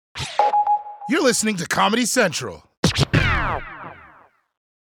You're listening to Comedy Central.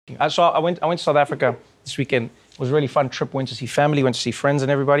 I went to South Africa this weekend. It was a really fun trip. Went to see family, went to see friends and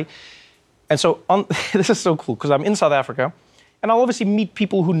everybody. And so this is so cool because I'm in South Africa and I'll obviously meet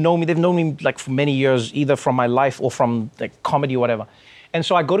people who know me. They've known me like for many years, either from my life or from like comedy or whatever. And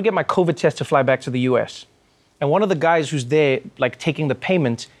so I go to get my COVID test to fly back to the US. And one of the guys who's there, like taking the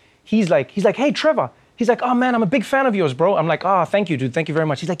payment, he's like, hey, Trevor. He's like, oh man, I'm a big fan of yours, bro. I'm like, thank you, dude. Thank you very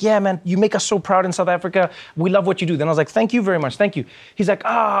much. He's like, yeah, man, you make us so proud in South Africa. We love what you do. Then I was like, thank you very much. Thank you. He's like,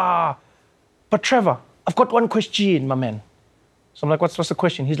 but Trevor, I've got one question, my man. So I'm like, what's the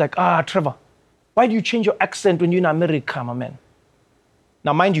question? He's like, Trevor, why do you change your accent when you're in America, my man?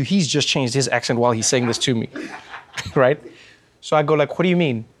 Now, mind you, he's just changed his accent while he's saying this to me, right? So I go like, what do you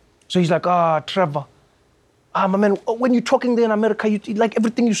mean? So he's like, Trevor, my man, when you're talking there in America, you like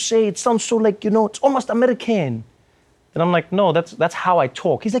everything you say, it sounds so like, it's almost American. And I'm like, no, that's how I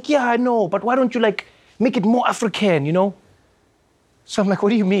talk. He's like, yeah, I know, but why don't you like make it more African, So I'm like, what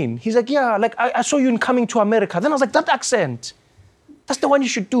do you mean? He's like, yeah, like I saw you in Coming to America. Then I was like, that accent, that's the one you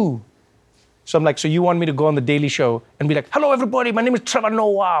should do. So I'm like, so you want me to go on The Daily Show and be like, hello, everybody, my name is Trevor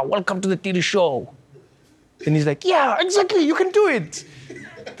Noah. Welcome to The Daily Show. And he's like, yeah, exactly, you can do it.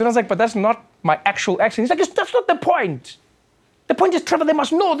 Then I was like, but that's not my actual accent. He's like, that's not the point. The point is, Trevor, they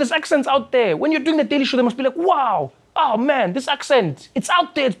must know there's accents out there. When you're doing The Daily Show, they must be like, wow, oh man, this accent, it's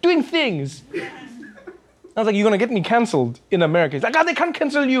out there, it's doing things. I was like, you're gonna get me canceled in America. He's like, they can't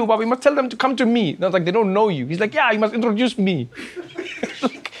cancel you, but we must tell them to come to me. And I was like, they don't know you. He's like, yeah, you must introduce me.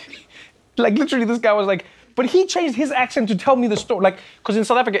 like literally this guy was like, but he changed his accent to tell me the story. Like, because in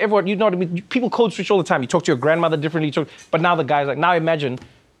South Africa, everyone, you know what I mean? People code switch all the time. You talk to your grandmother differently. But now the guy's like, now imagine,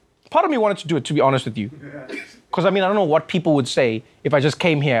 part of me wanted to do it, to be honest with you. Because I don't know what people would say if I just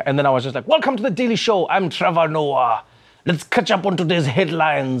came here and then I was just like, welcome to The Daily Show. I'm Trevor Noah. Let's catch up on today's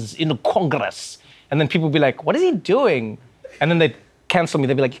headlines in Congress. And then people would be like, what is he doing? And then they'd cancel me.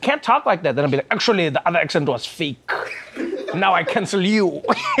 They'd be like, you can't talk like that. Then I'd be like, actually, the other accent was fake. Now I cancel you.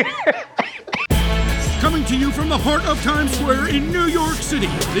 Coming to you from the heart of Times Square in New York City,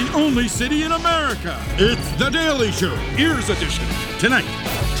 the only city in America. It's The Daily Show, Ears Edition. Tonight,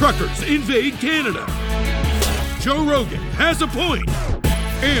 truckers invade Canada. Joe Rogan has a point.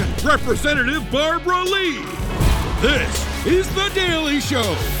 And Representative Barbara Lee. This is The Daily Show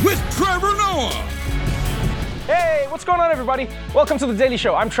with Trevor Noah. Hey, what's going on, everybody? Welcome to The Daily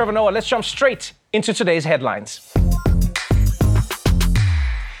Show. I'm Trevor Noah. Let's jump straight into today's headlines.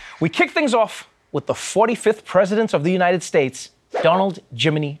 We kick things off with the 45th President of the United States, Donald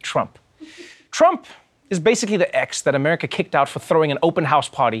Jiminy Trump. Trump is basically the ex that America kicked out for throwing an open house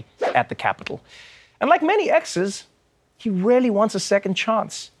party at the Capitol. And like many exes, he rarely wants a second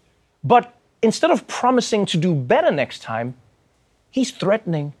chance. But instead of promising to do better next time, he's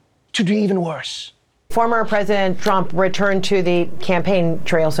threatening to do even worse. Former President Trump returned to the campaign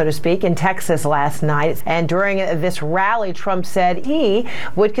trail, so to speak, in Texas last night. And during this rally, Trump said he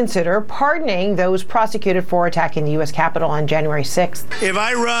would consider pardoning those prosecuted for attacking the U.S. Capitol on January 6th. If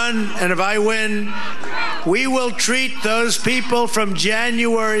I run and if I win, we will treat those people from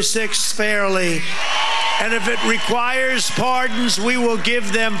January 6th fairly. And if it requires pardons, we will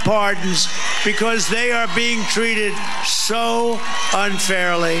give them pardons because they are being treated so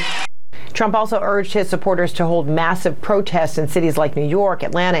unfairly. Trump also urged his supporters to hold massive protests in cities like New York,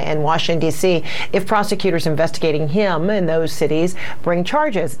 Atlanta, and Washington, D.C. if prosecutors investigating him in those cities bring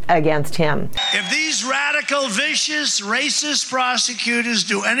charges against him. If these radical, vicious, racist prosecutors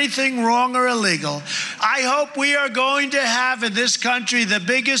do anything wrong or illegal, I hope we are going to have in this country the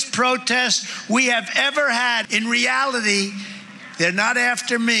biggest protest we have ever had. In reality, they're not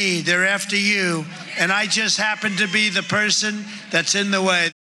after me, they're after you. And I just happen to be the person that's in the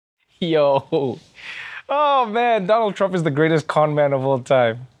way. Yo. Oh, man, Donald Trump is the greatest con man of all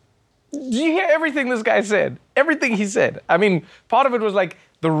time. Did you hear everything this guy said? Everything he said. Part of it was like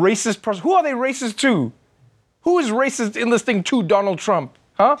the racist person. Who are they racist to? Who is racist in this thing to Donald Trump?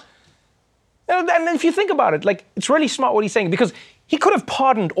 Huh? And if you think about it, like, it's really smart what he's saying because he could have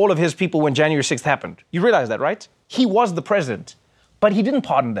pardoned all of his people when January 6th happened. You realize that, right? He was the president, but he didn't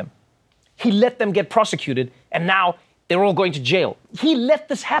pardon them. He let them get prosecuted, and now they're all going to jail. He let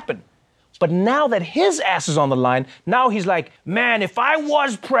this happen. But now that his ass is on the line, now he's like, man, if I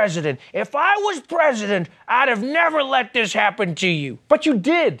was president, I'd have never let this happen to you. But you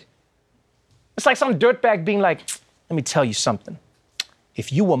did. It's like some dirtbag being like, let me tell you something.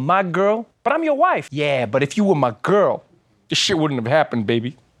 If you were my girl, but I'm your wife. Yeah, but if you were my girl, this shit wouldn't have happened,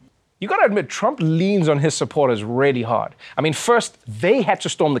 baby. You gotta admit, Trump leans on his supporters really hard. First, they had to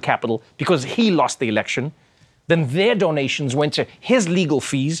storm the Capitol because he lost the election. Then their donations went to his legal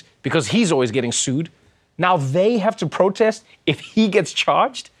fees because he's always getting sued. Now they have to protest if he gets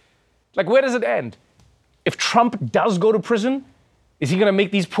charged? Like, where does it end? If Trump does go to prison, is he going to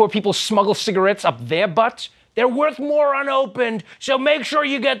make these poor people smuggle cigarettes up their butts? They're worth more unopened, so make sure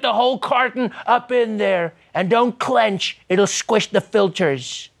you get the whole carton up in there. And don't clench, it'll squish the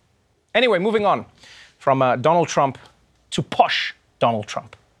filters. Anyway, moving on from Donald Trump to posh Donald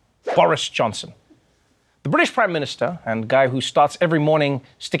Trump, Boris Johnson. The British Prime Minister, and guy who starts every morning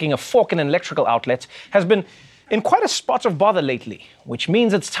sticking a fork in an electrical outlet, has been in quite a spot of bother lately, which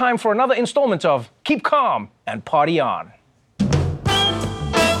means it's time for another installment of Keep Calm and Party On.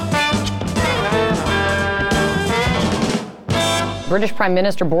 British Prime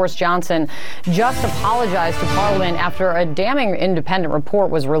Minister Boris Johnson just apologized to Parliament after a damning independent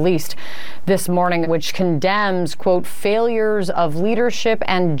report was released this morning, which condemns, quote, failures of leadership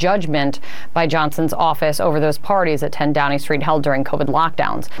and judgment by Johnson's office over those parties at 10 Downing Street held during COVID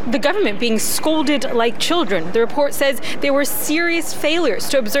lockdowns. The government being scolded like children. The report says there were serious failures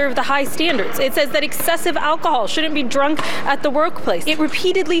to observe the high standards. It says that excessive alcohol shouldn't be drunk at the workplace. It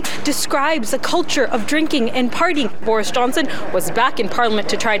repeatedly describes a culture of drinking and partying. Boris Johnson was back in Parliament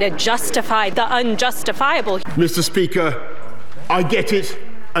to try to justify the unjustifiable. Mr. Speaker, I get it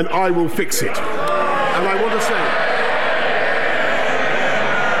and I will fix it. And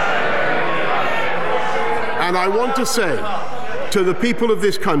I want to say to the people of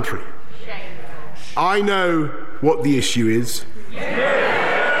this country, I know what the issue is.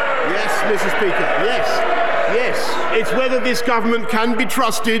 Yes, Mr. Speaker, yes. It's whether this government can be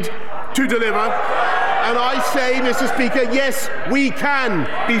trusted to deliver. And I say, Mr. Speaker, yes, we can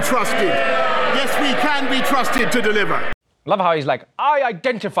be trusted. Yes, we can be trusted to deliver. Love how he's like, I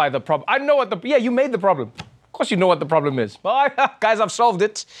identify the problem. I know what yeah, you made the problem. Of course you know what the problem is. Well, guys, I've solved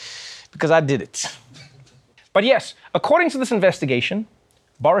it because I did it. But yes, according to this investigation,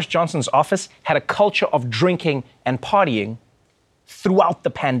 Boris Johnson's office had a culture of drinking and partying throughout the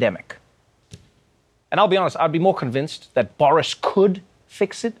pandemic. And I'll be honest, I'd be more convinced that Boris could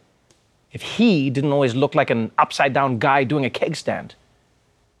fix it if he didn't always look like an upside-down guy doing a keg stand.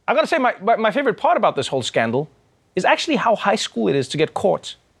 I've got to say, my favorite part about this whole scandal is actually how high school it is to get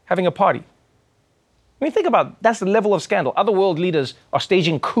caught having a party. I mean, think about it. That's the level of scandal. Other world leaders are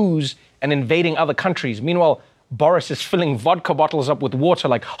staging coups and invading other countries. Meanwhile, Boris is filling vodka bottles up with water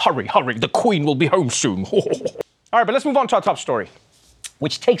like, hurry, hurry, the Queen will be home soon. All right, but let's move on to our top story,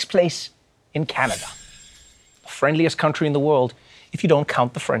 which takes place in Canada, the friendliest country in the world if you don't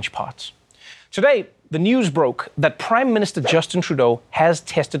count the French parts. Today, the news broke that Prime Minister Justin Trudeau has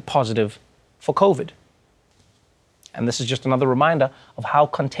tested positive for COVID. And this is just another reminder of how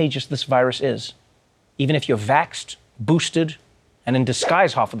contagious this virus is. Even if you're vaxxed, boosted, and in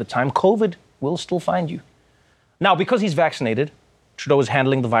disguise half of the time, COVID will still find you. Now, because he's vaccinated, Trudeau is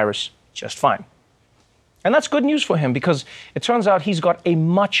handling the virus just fine. And that's good news for him because it turns out he's got a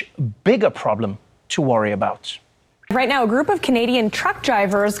much bigger problem to worry about. Right now, a group of Canadian truck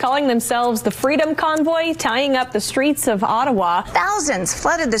drivers calling themselves the Freedom Convoy, tying up the streets of Ottawa. Thousands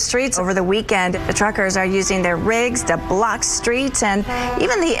flooded the streets over the weekend. The truckers are using their rigs to block streets and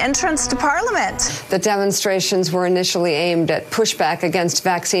even the entrance to Parliament. The demonstrations were initially aimed at pushback against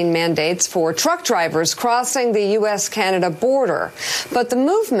vaccine mandates for truck drivers crossing the U.S.-Canada border. But the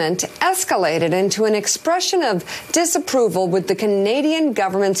movement escalated into an expression of disapproval with the Canadian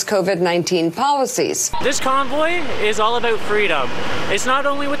government's COVID-19 policies. This convoy is all about freedom. It's not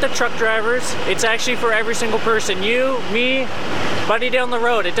only with the truck drivers, it's actually for every single person. You, me, buddy down the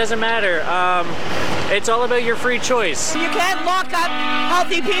road, it doesn't matter. It's all about your free choice. You can't lock up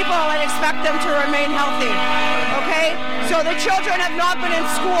healthy people and expect them to remain healthy, okay? So the children have not been in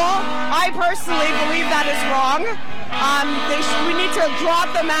school. I personally believe that is wrong. We need to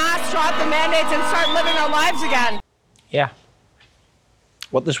drop the masks, drop the mandates, and start living our lives again. Yeah.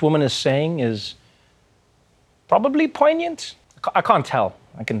 What this woman is saying is probably poignant. I can't tell.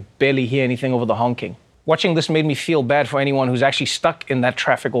 I can barely hear anything over the honking. Watching this made me feel bad for anyone who's actually stuck in that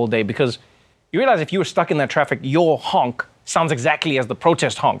traffic all day because you realize if you were stuck in that traffic, your honk sounds exactly as the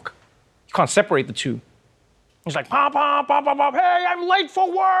protest honk. You can't separate the two. He's like, pop, pop, pop, pop, pop. Hey, I'm late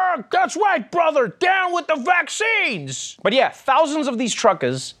for work. That's right, brother. Down with the vaccines. But yeah, thousands of these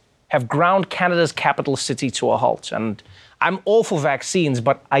truckers have ground Canada's capital city to a halt. And I'm all for vaccines,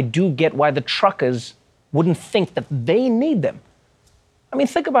 but I do get why the truckers wouldn't think that they need them. I mean,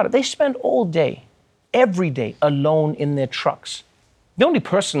 think about it. They spend all day, every day, alone in their trucks. The only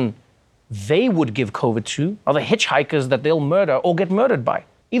person they would give COVID to are the hitchhikers that they'll murder or get murdered by.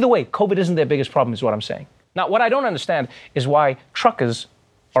 Either way, COVID isn't their biggest problem, is what I'm saying. Now, what I don't understand is why truckers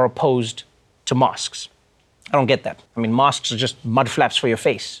are opposed to masks. I don't get that. I mean, masks are just mud flaps for your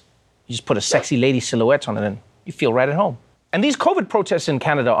face. You just put a sexy lady silhouette on it and you feel right at home. And these COVID protests in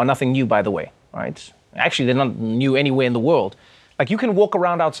Canada are nothing new, by the way, right? Actually, they're not new anywhere in the world. Like, you can walk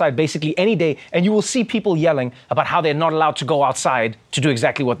around outside basically any day and you will see people yelling about how they're not allowed to go outside to do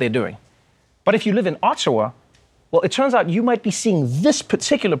exactly what they're doing. But if you live in Ottawa, well, it turns out you might be seeing this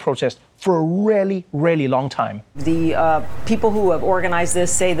particular protest for a really, really long time. The people who have organized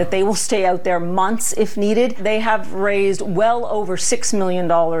this say that they will stay out there months if needed. They have raised well over $6 million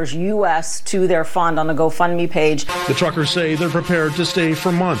US to their fund on a GoFundMe page. The truckers say they're prepared to stay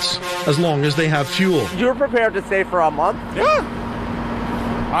for months, as long as they have fuel. You're prepared to stay for a month? Yeah.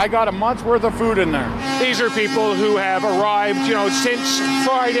 I got a month's worth of food in there. These are people who have arrived, since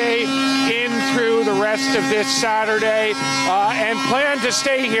Friday in through the rest of this Saturday and plan to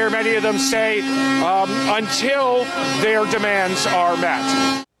stay here, many of them say, until their demands are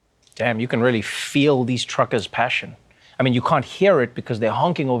met. Damn, you can really feel these truckers' passion. I mean, you can't hear it because they're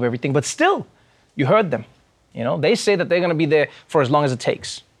honking over everything, but still, you heard them. They say that they're going to be there for as long as it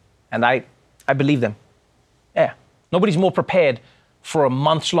takes. And I believe them. Yeah, nobody's more prepared for a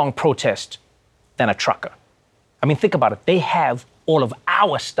months-long protest than a trucker. I mean, think about it. They have all of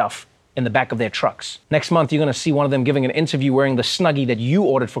our stuff in the back of their trucks. Next month, you're going to see one of them giving an interview wearing the Snuggie that you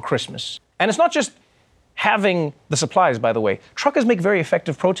ordered for Christmas. And it's not just having the supplies, by the way. Truckers make very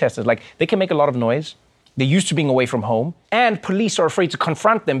effective protesters. Like, they can make a lot of noise. They're used to being away from home. And police are afraid to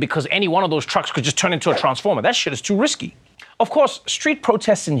confront them because any one of those trucks could just turn into a transformer. That shit is too risky. Of course, street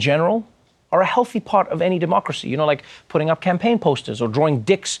protests in general are a healthy part of any democracy, like putting up campaign posters or drawing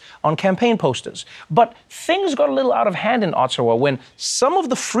dicks on campaign posters. But things got a little out of hand in Ottawa when some of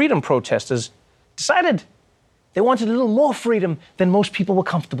the freedom protesters decided they wanted a little more freedom than most people were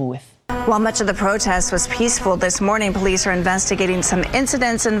comfortable with. While much of the protest was peaceful this morning, police are investigating some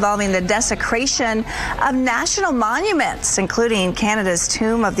incidents involving the desecration of national monuments, including Canada's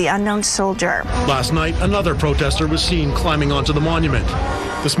Tomb of the Unknown Soldier. Last night, another protester was seen climbing onto the monument.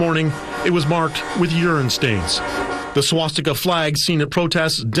 This morning, it was marked with urine stains. The swastika flag seen at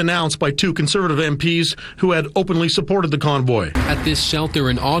protests denounced by two Conservative MPs who had openly supported the convoy. At this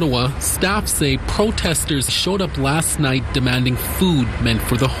shelter in Ottawa, staff say protesters showed up last night demanding food meant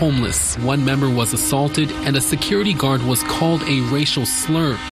for the homeless. One member was assaulted and a security guard was called a racial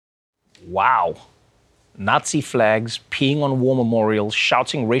slur. Wow. Nazi flags, peeing on war memorials,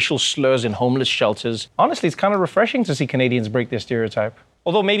 shouting racial slurs in homeless shelters. Honestly, it's kind of refreshing to see Canadians break their stereotype.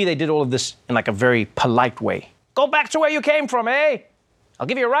 Although maybe they did all of this in a very polite way. Go back to where you came from, eh? I'll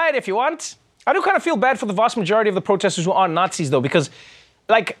give you a ride if you want. I do kind of feel bad for the vast majority of the protesters who aren't Nazis, though, because,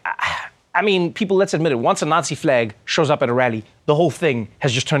 people, let's admit it, once a Nazi flag shows up at a rally, the whole thing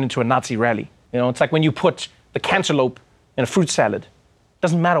has just turned into a Nazi rally. It's like when you put the cantaloupe in a fruit salad.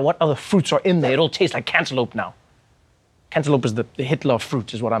 Doesn't matter what other fruits are in there, it all tastes like cantaloupe now. Cantaloupe is the Hitler of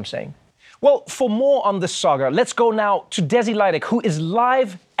fruit, is what I'm saying. Well, for more on this saga, let's go now to Desi Leidick, who is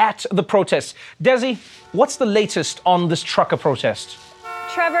live at the protests. Desi, what's the latest on this trucker protest?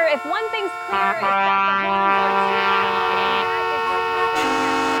 Trevor, if one thing's clear, it's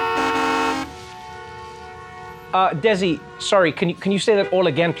that Desi, sorry, can you say that all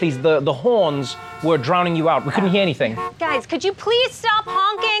again, please? The horns were drowning you out. We couldn't hear anything. Guys, could you please stop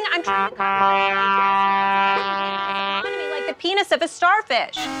honking? I'm trying to like the penis of a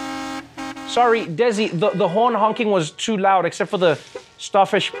starfish. Sorry, Desi, the horn honking was too loud, except for the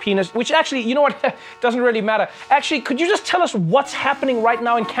starfish penis, which actually, you know what, doesn't really matter. Actually, could you just tell us what's happening right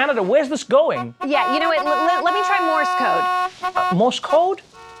now in Canada? Where's this going? Yeah, you know what, let me try Morse code. Morse code?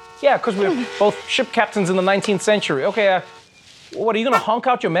 Yeah, because we're both ship captains in the 19th century. Okay, what, are you going to honk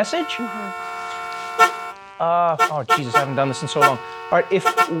out your message? Oh, Jesus, I haven't done this in so long. All right, if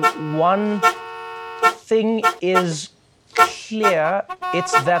one thing is clear,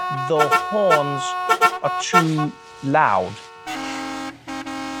 it's that the horns are too loud.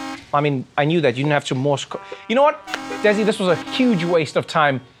 I mean, I knew that. You didn't have to Morse code. You know what, Desi, this was a huge waste of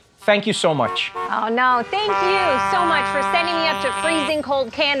time. Thank you so much. Oh, no, thank you so much for sending me up to freezing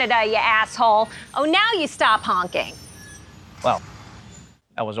cold Canada, you asshole. Oh, now you stop honking. Well,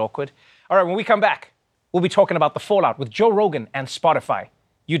 that was awkward. All right, when we come back, we'll be talking about the fallout with Joe Rogan and Spotify.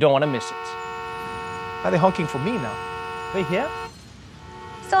 You don't want to miss it. Are they honking for me now? They here?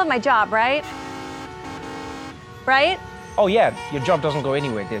 Still have my job, right? Right? Oh, yeah, your job doesn't go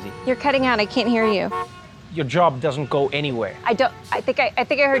anywhere, Desi. You're cutting out, I can't hear you. Your job doesn't go anywhere. I think I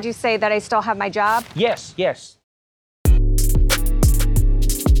heard you say that I still have my job. Yes.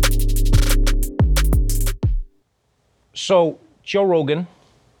 So, Joe Rogan,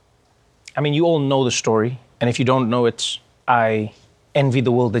 I mean, you all know the story. And if you don't know it, I envy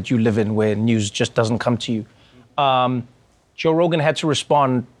the world that you live in where news just doesn't come to you. Joe Rogan had to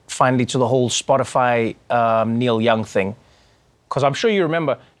respond finally to the whole Spotify Neil Young thing. Because I'm sure you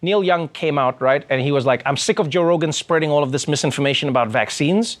remember, Neil Young came out, right? And he was like, I'm sick of Joe Rogan spreading all of this misinformation about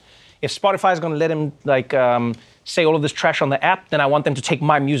vaccines. If Spotify is going to let him say all of this trash on the app, then I want them to take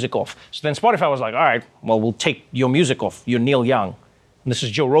my music off. So then Spotify was like, all right, well, we'll take your music off. You're Neil Young. And this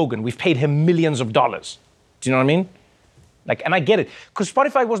is Joe Rogan. We've paid him millions of dollars. Do you know what I mean? And I get it. Because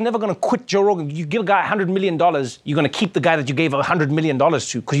Spotify was never going to quit Joe Rogan. You give a guy $100 million, you're going to keep the guy that you gave $100 million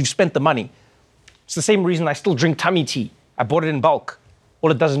to because you've spent the money. It's the same reason I still drink tummy tea. I bought it in bulk. All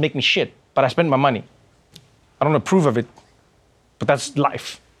it does is make me shit, but I spent my money. I don't approve of it, but that's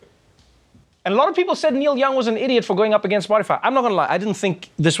life. And a lot of people said Neil Young was an idiot for going up against Spotify. I'm not gonna lie, I didn't think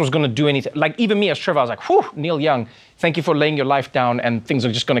this was gonna do anything. Like even me as Trevor, I was like, whew, Neil Young, thank you for laying your life down and things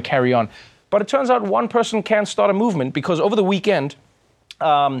are just gonna carry on. But it turns out one person can start a movement because over the weekend,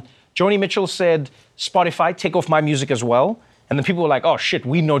 Joni Mitchell said, Spotify, take off my music as well. And then people were like, oh shit,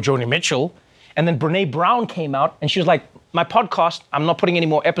 we know Joni Mitchell. And then Brene Brown came out and she was like, my podcast, I'm not putting any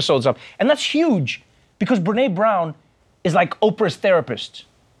more episodes up. And that's huge because Brene Brown is like Oprah's therapist.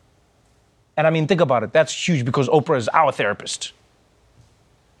 And I mean, think about it. That's huge because Oprah is our therapist.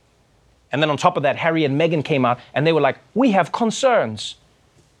 And then on top of that, Harry and Meghan came out and they were like, we have concerns.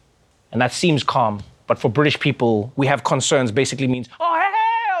 And that seems calm. But for British people, we have concerns basically means, oh,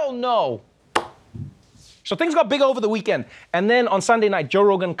 hell no. So things got bigger over the weekend. And then on Sunday night, Joe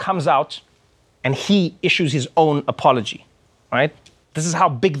Rogan comes out and he issues his own apology, right? This is how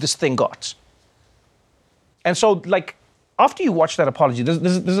big this thing got. And so, like, after you watch that apology,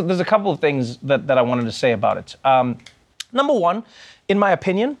 there's a couple of things that I wanted to say about it. Number one, in my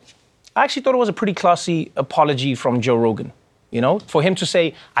opinion, I actually thought it was a pretty classy apology from Joe Rogan. You know, for him to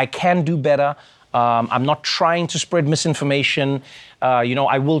say, I can do better. I'm not trying to spread misinformation.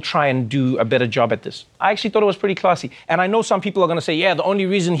 I will try and do a better job at this. I actually thought it was pretty classy. And I know some people are going to say, yeah, the only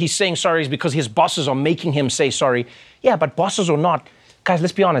reason he's saying sorry is because his bosses are making him say sorry. Yeah, but bosses or not, guys,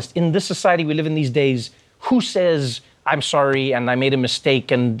 let's be honest. In this society we live in these days, who says, I'm sorry and I made a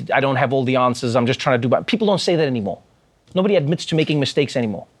mistake and I don't have all the answers. I'm just trying to do better. People don't say that anymore. Nobody admits to making mistakes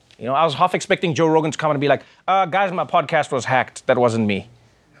anymore. You know, I was half expecting Joe Rogan to come and be like, guys, my podcast was hacked. That wasn't me.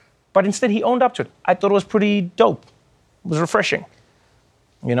 But instead he owned up to it. I thought it was pretty dope. It was refreshing.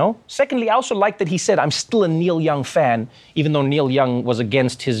 You know? Secondly, I also like that he said, I'm still a Neil Young fan, even though Neil Young was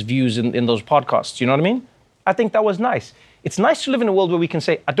against his views in those podcasts. You know what I mean? I think that was nice. It's nice to live in a world where we can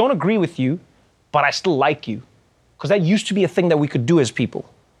say, I don't agree with you, but I still like you. Because that used to be a thing that we could do as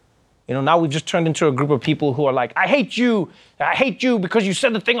people. You know, now we've just turned into a group of people who are like, I hate you because you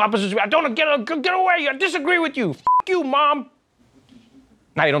said the thing opposite to me. I don't get away. I disagree with you. F you, mom.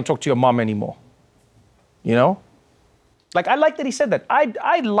 Now you don't talk to your mom anymore. You know? Like, I like that he said that.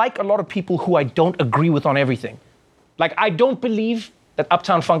 I like a lot of people who I don't agree with on everything. Like, I don't believe that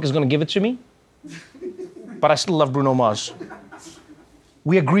Uptown Funk is going to give it to me, but I still love Bruno Mars.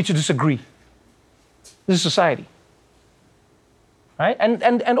 We agree to disagree. This is society. Right?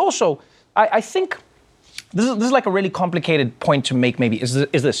 And also, I think this is like a really complicated point to make maybe, is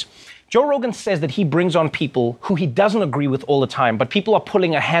this. Joe Rogan says that he brings on people who he doesn't agree with all the time, but people are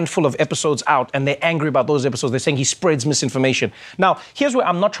pulling a handful of episodes out and they're angry about those episodes. They're saying he spreads misinformation. Now, here's where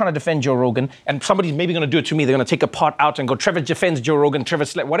I'm not trying to defend Joe Rogan, and somebody's maybe going to do it to me. They're going to take a part out and go, Trevor defends Joe Rogan,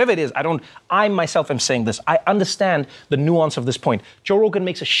 whatever it is. I myself am saying this. I understand the nuance of this point. Joe Rogan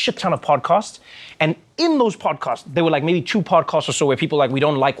makes a shit ton of podcasts, and in those podcasts, there were like maybe 2 podcasts or so where people are like, we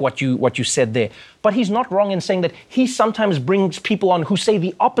don't like what you said there. But he's not wrong in saying that he sometimes brings people on who say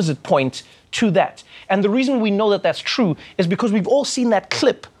the opposite point to that. And the reason we know that that's true is because we've all seen that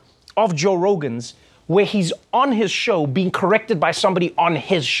clip of Joe Rogan's where he's on his show being corrected by somebody on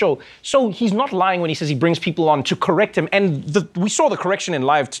his show. So he's not lying when he says he brings people on to correct him. And we saw the correction in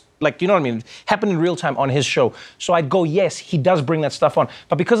live, like, you know what I mean? It happened in real time on his show. So I'd go, yes, he does bring that stuff on.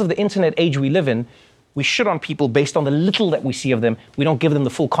 But because of the internet age we live in, we shit on people based on the little that we see of them. We don't give them the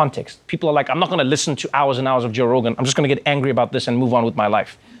full context. People are like, I'm not going to listen to hours and hours of Joe Rogan. I'm just going to get angry about this and move on with my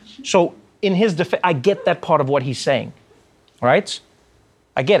life. So in his defense, I get that part of what he's saying, right?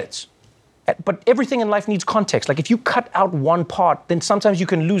 I get it. But everything in life needs context. Like if you cut out one part, then sometimes you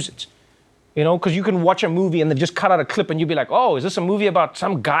can lose it. You know, because you can watch a movie and then just cut out a clip and you'll be like, oh, is this a movie about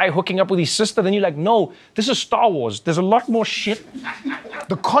some guy hooking up with his sister? Then you're like, no, this is Star Wars. There's a lot more shit.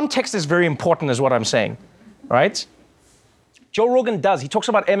 The context is very important is what I'm saying, right? Joe Rogan does. He talks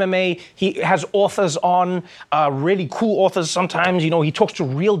about MMA. He has authors on, really cool authors sometimes. You know, he talks to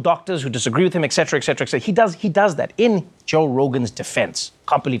real doctors who disagree with him, et cetera, et cetera, et cetera. He does that in Joe Rogan's defense.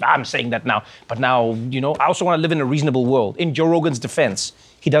 Can't believe I'm saying that now. But now, you know, I also want to live in a reasonable world. In Joe Rogan's defense,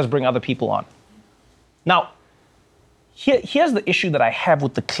 he does bring other people on. Now, Here's the issue that I have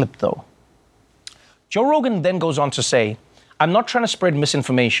with the clip, though. Joe Rogan then goes on to say, I'm not trying to spread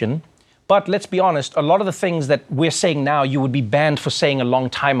misinformation, but let's be honest, a lot of the things that we're saying now, you would be banned for saying a long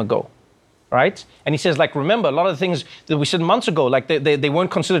time ago, right? And he says, like, remember, a lot of the things that we said months ago, like they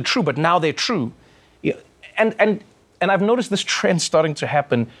weren't considered true, but now they're true. And I've noticed this trend starting to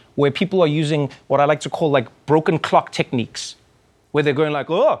happen where people are using what I like to call like broken clock techniques, where they're going like,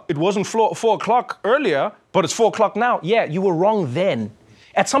 oh, it wasn't 4 o'clock earlier, but it's 4 o'clock now. Yeah, you were wrong then.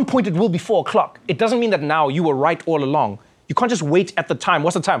 At some point, it will be 4 o'clock. It doesn't mean that now you were right all along. You can't just wait at the time.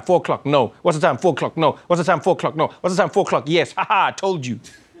 What's the time? 4 o'clock? No. What's the time? 4 o'clock? No. What's the time? 4 o'clock? No. What's the time? 4 o'clock? Yes. Haha, I told you.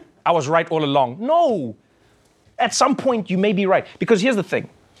 I was right all along. No. At some point, you may be right. Because here's the thing.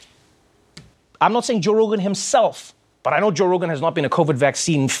 I'm not saying Joe Rogan himself, but I know Joe Rogan has not been a COVID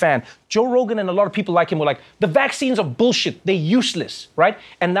vaccine fan. Joe Rogan and a lot of people like him were like, the vaccines are bullshit. They're useless, right?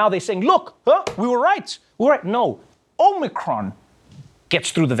 And now they're saying, look, we were right. We were right. No. Omicron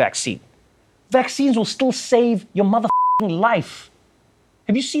gets through the vaccine. Vaccines will still save your motherfucking life.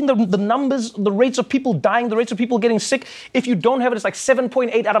 Have you seen the numbers, the rates of people dying, the rates of people getting sick? If you don't have it, it's like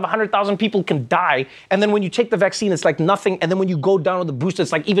 7.8 out of 100,000 people can die. And then when you take the vaccine, it's like nothing. And then when you go down with the booster,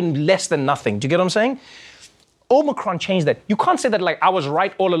 it's like even less than nothing. Do you get what I'm saying? Omicron changed that. You can't say that like I was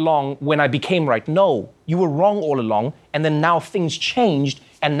right all along when I became right. No, you were wrong all along. And then now things changed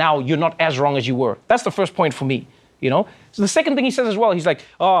and now you're not as wrong as you were. That's the first point for me. You know? So the second thing he says as well, he's like,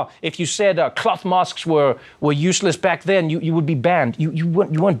 oh, if you said cloth masks were useless back then, you would be banned. You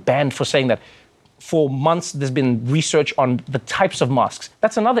weren't banned for saying that. For months, there's been research on the types of masks.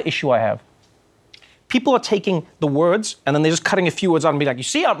 That's another issue I have. People are taking the words and then they're just cutting a few words out and be like, you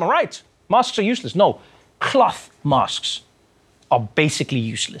see, I'm right. Masks are useless. No, cloth masks are basically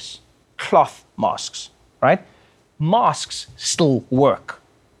useless. Cloth masks, right? Masks still work.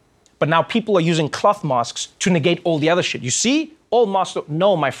 But now people are using cloth masks to negate all the other shit. You see, all masks,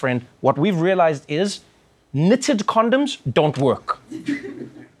 no, my friend, what we've realized is knitted condoms don't work.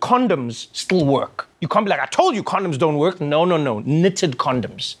 Condoms still work. You can't be like, I told you condoms don't work. No, knitted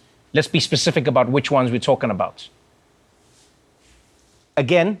condoms. Let's be specific about which ones we're talking about.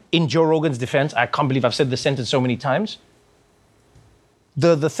 Again, in Joe Rogan's defense, I can't believe I've said this sentence so many times.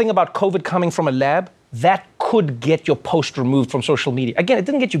 The thing about COVID coming from a lab, that could get your post removed from social media. Again, it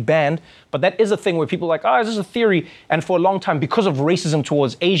didn't get you banned, but that is a thing where people are like, is this a theory? And for a long time, because of racism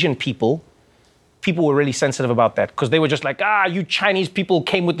towards Asian people, people were really sensitive about that because they were just like, you Chinese people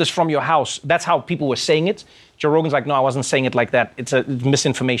came with this from your house. That's how people were saying it. Joe Rogan's like, no, I wasn't saying it like that. It's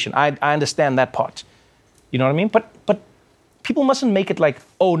misinformation. I understand that part. You know what I mean? But people mustn't make it like,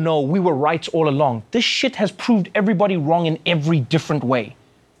 oh no, we were right all along. This shit has proved everybody wrong in every different way.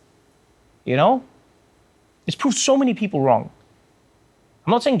 You know? It's proved so many people wrong.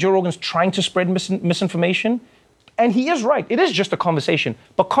 I'm not saying Joe Rogan's trying to spread misinformation, and he is right. It is just a conversation,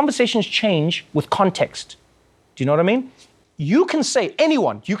 but conversations change with context. Do you know what I mean? You can say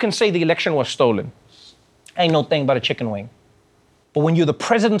the election was stolen. Ain't no thing but a chicken wing. But when you're the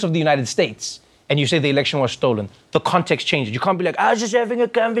president of the United States and you say the election was stolen, the context changes. You can't be like, I was just having a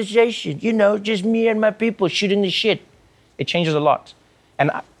conversation, just me and my people shooting the shit. It changes a lot. And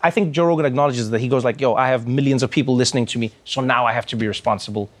I think Joe Rogan acknowledges that. He goes like, I have millions of people listening to me, so now I have to be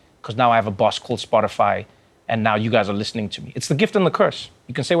responsible because now I have a boss called Spotify and now you guys are listening to me. It's the gift and the curse.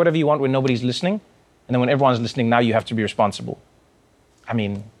 You can say whatever you want when nobody's listening, and then when everyone's listening, now you have to be responsible. I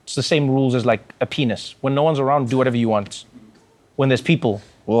mean, it's the same rules as like a penis. When no one's around, do whatever you want. When there's people,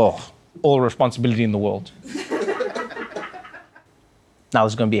 all responsibility in the world. Now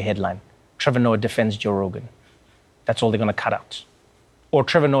there's going to be a headline. Trevor Noah defends Joe Rogan. That's all they're going to cut out. Or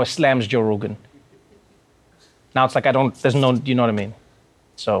Trevor Noah slams Joe Rogan. Now it's like you know what I mean?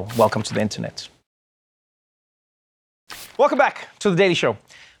 So welcome to the internet. Welcome back to The Daily Show.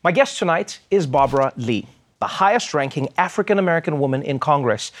 My guest tonight is Barbara Lee, the highest ranking African-American woman in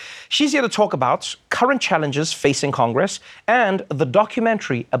Congress. She's here to talk about current challenges facing Congress and the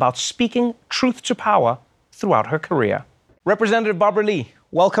documentary about speaking truth to power throughout her career. Representative Barbara Lee,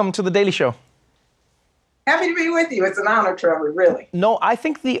 welcome to The Daily Show. Happy to be with you. It's an honor, Trevor, really. No, I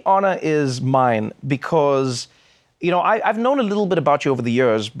think the honor is mine because, I've known a little bit about you over the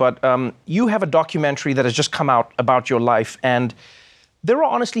years, but you have a documentary that has just come out about your life, and there are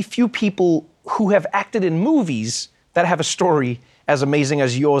honestly few people who have acted in movies that have a story as amazing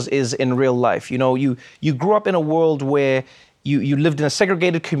as yours is in real life. You grew up in a world where you lived in a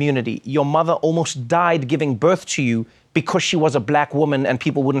segregated community. Your mother almost died giving birth to you because she was a black woman and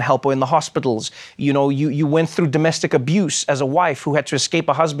people wouldn't help her in the hospitals. You went through domestic abuse as a wife who had to escape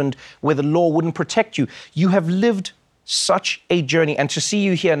a husband where the law wouldn't protect you. You have lived such a journey, and to see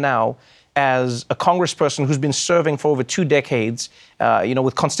you here now as a congressperson who's been serving for over 2 decades,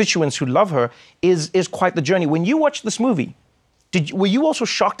 with constituents who love her, is quite the journey. When you watched this movie, were you also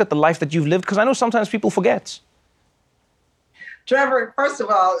shocked at the life that you've lived? Because I know sometimes people forget. Trevor, first of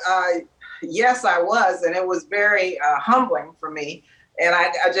all, yes, I was, and it was very humbling for me. And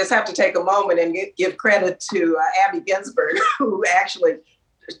I just have to take a moment and give credit to Abby Ginsburg, who actually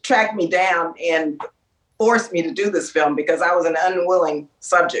tracked me down and forced me to do this film because I was an unwilling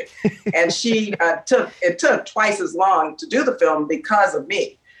subject. And she took twice as long to do the film because of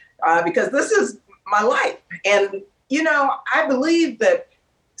me, because this is my life. And, I believe that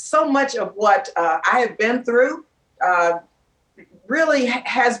so much of what I have been through really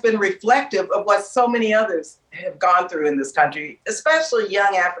has been reflective of what so many others have gone through in this country, especially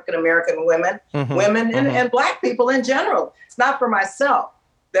young African-American women, and Black people in general. It's not for myself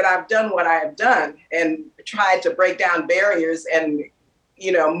that I've done what I have done and tried to break down barriers and,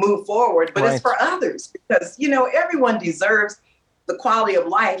 move forward, but It's for others because, everyone deserves the quality of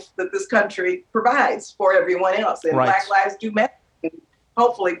life that this country provides for everyone else. And Black lives do matter.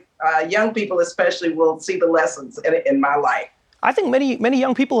 Hopefully, young people especially will see the lessons in my life. I think many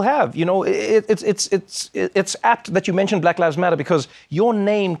young people have. It's apt that you mentioned Black Lives Matter because your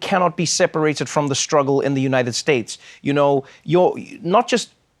name cannot be separated from the struggle in the United States. You're not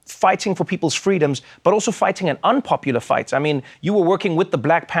just fighting for people's freedoms, but also fighting an unpopular fight. I mean, you were working with the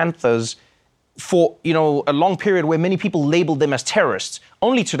Black Panthers for, a long period where many people labeled them as terrorists.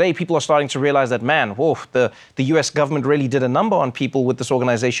 Only today, people are starting to realize that, man, the US government really did a number on people with this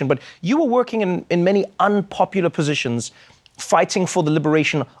organization. But you were working in many unpopular positions, fighting for the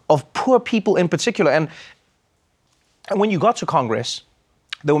liberation of poor people in particular. And when you got to Congress,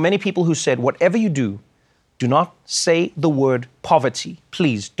 there were many people who said, whatever you do not say the word poverty.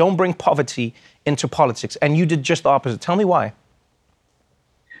 Please, don't bring poverty into politics. And you did just the opposite. Tell me why.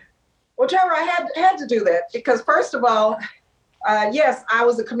 Well, Trevor, I had to do that because, first of all, yes, I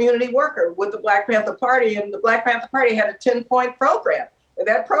was a community worker with the Black Panther Party, and the Black Panther Party had a 10-point program. And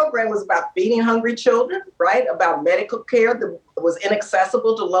that program was about feeding hungry children, right? About medical care that was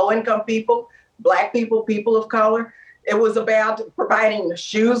inaccessible to low-income people, Black people, people of color. It was about providing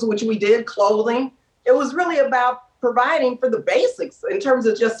shoes, which we did, clothing. It was really about providing for the basics in terms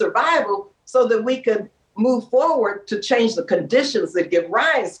of just survival so that we could move forward to change the conditions that give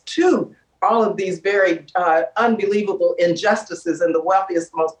rise to all of these very unbelievable injustices in the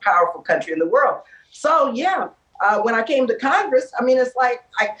wealthiest, most powerful country in the world. So, yeah. When I came to Congress, it's like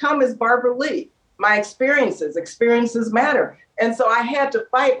I come as Barbara Lee. My experiences matter. And so I had to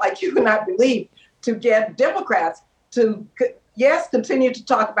fight, like you would not believe, to get Democrats to, yes, continue to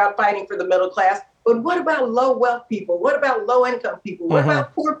talk about fighting for the middle class, but what about low wealth people? What about low income people? What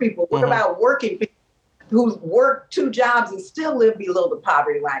about poor people? What about working people who work 2 jobs and still live below the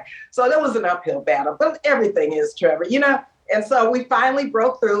poverty line? So that was an uphill battle, but everything is, Trevor, And so we finally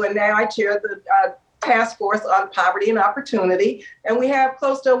broke through, and now I chair the task force on poverty and opportunity. And we have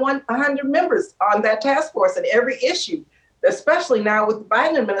close to 100 members on that task force, and every issue, especially now with the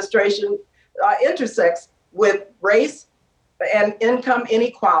Biden administration, intersects with race and income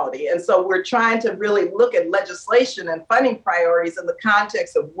inequality. And so we're trying to really look at legislation and funding priorities in the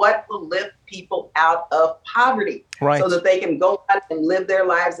context of what will lift people out of poverty so that they can go out and live their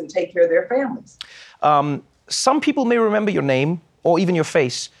lives and take care of their families. Some people may remember your name or even your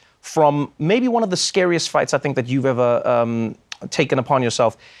face from maybe one of the scariest fights I think that you've ever taken upon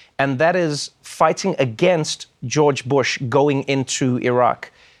yourself, and that is fighting against George Bush going into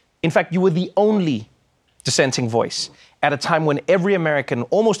Iraq. In fact, you were the only dissenting voice at a time when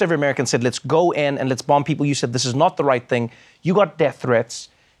almost every American said, let's go in and let's bomb people. You said, this is not the right thing. You got death threats.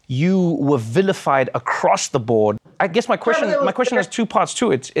 You were vilified across the board. I guess my question has 2 parts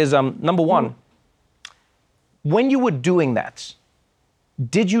to it, is number one, when you were doing that,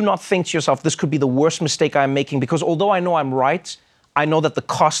 did you not think to yourself, this could be the worst mistake I'm making? Because although I know I'm right, I know that the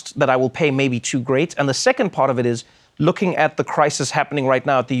cost that I will pay may be too great. And the second part of it is, looking at the crisis happening right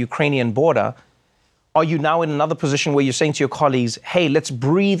now at the Ukrainian border, are you now in another position where you're saying to your colleagues, hey, let's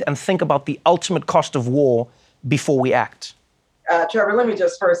breathe and think about the ultimate cost of war before we act? Trevor, let me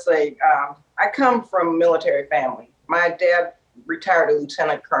just first say, I come from a military family. My dad retired a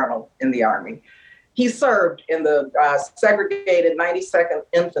lieutenant colonel in the Army. He served in the segregated 92nd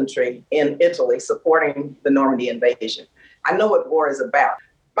Infantry in Italy, supporting the Normandy invasion. I know what war is about.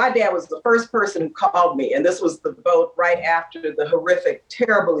 My dad was the first person who called me, and this was the vote right after the horrific,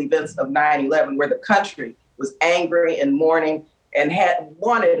 terrible events of 9/11, where the country was angry and mourning and had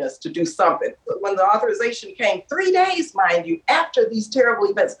wanted us to do something. But when the authorization came, 3 days, mind you, after these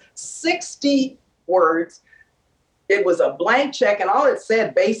terrible events, 60 words, It was a blank check, and all it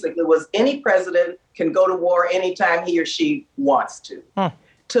said basically was any president can go to war anytime he or she wants to.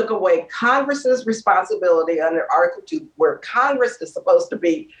 Took away Congress's responsibility under Article 2, where Congress is supposed to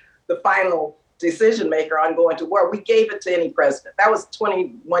be the final decision maker on going to war. We gave it to any president. That was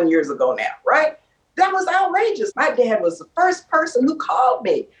 21 years ago now, right? That was outrageous. My dad was the first person who called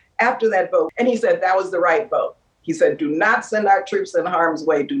me after that vote, and he said that was the right vote. He said, do not send our troops in harm's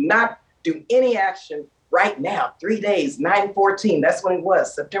way. Do not do any action right now. 3 days, 9/14. That's when it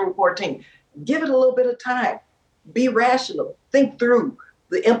was, September 14th. Give it a little bit of time. Be rational. Think through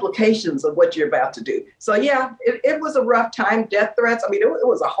the implications of what you're about to do. So yeah, it was a rough time, death threats. I mean, it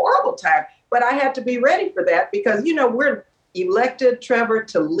was a horrible time, but I had to be ready for that because, you know, we're elected, Trevor,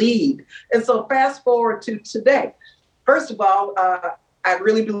 to lead. And so fast forward to today. First of all, I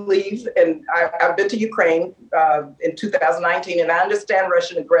really believe, and I've been to Ukraine in 2019, and I understand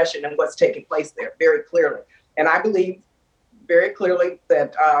Russian aggression and what's taking place there very clearly. And I believe very clearly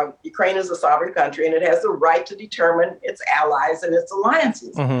that Ukraine is a sovereign country and it has the right to determine its allies and its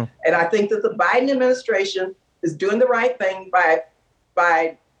alliances. And I think that the Biden administration is doing the right thing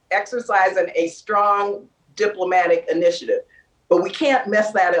by exercising a strong diplomatic initiative. But we can't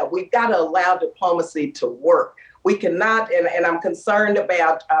mess that up. We've got to allow diplomacy to work. We cannot, and I'm concerned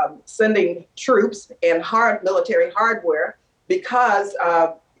about sending troops and military hardware because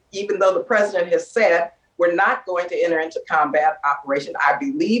even though the president has said we're not going to enter into combat operation, I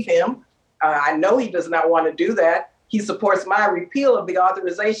believe him. I know he does not want to do that. He supports my repeal of the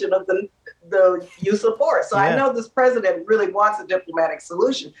authorization of the use of force. So I know this president really wants a diplomatic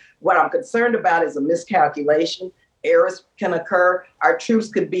solution. What I'm concerned about is a miscalculation. Errors can occur. Our troops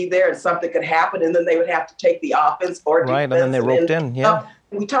could be there and something could happen, and then they would have to take the offense or defense. Right, and then they roped in,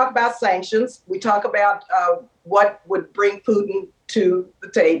 We talk about sanctions. We talk about what would bring Putin to the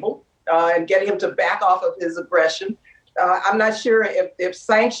table and get him to back off of his aggression. I'm not sure if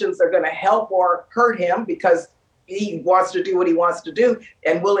sanctions are going to help or hurt him because he wants to do what he wants to do.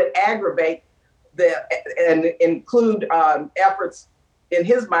 And will it aggravate and include efforts in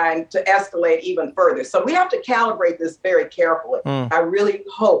his mind to escalate even further? So we have to calibrate this very carefully. I really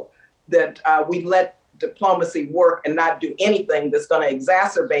hope that we let diplomacy work and not do anything that's going to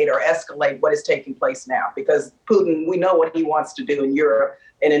exacerbate or escalate what is taking place now. Because Putin, we know what he wants to do in Europe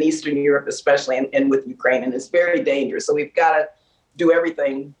and in Eastern Europe especially, and with Ukraine, and it's very dangerous. So we've got to do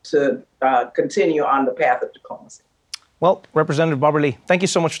everything to continue on the path of diplomacy. Well, Representative Barbara Lee, thank you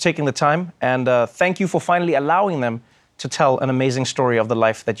so much for taking the time, and thank you for finally allowing them to tell an amazing story of the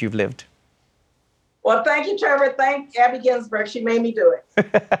life that you've lived. Well, thank you, Trevor. Thank Abby Ginsburg. She made me do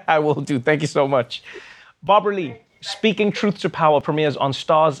it. I will do. Thank you so much. Barbara Lee, Speaking Truth to Power premieres on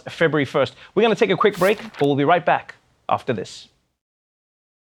Starz February 1st. We're going to take a quick break, but we'll be right back after this.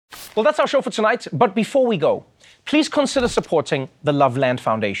 Well, that's our show for tonight. But before we go, please consider supporting the Loveland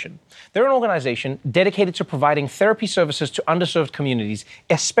Foundation. They're an organization dedicated to providing therapy services to underserved communities,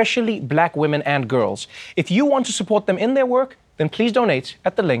 especially Black women and girls. If you want to support them in their work, then please donate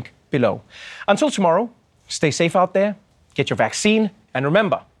at the link below. Until tomorrow, stay safe out there, get your vaccine, and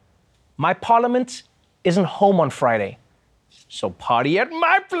remember, my parliament isn't home on Friday, so party at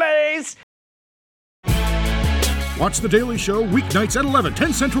my place! Watch The Daily Show weeknights at 11,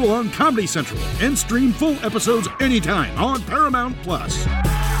 10 Central on Comedy Central, and stream full episodes anytime on Paramount+.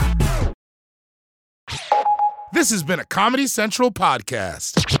 This has been a Comedy Central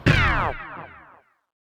podcast.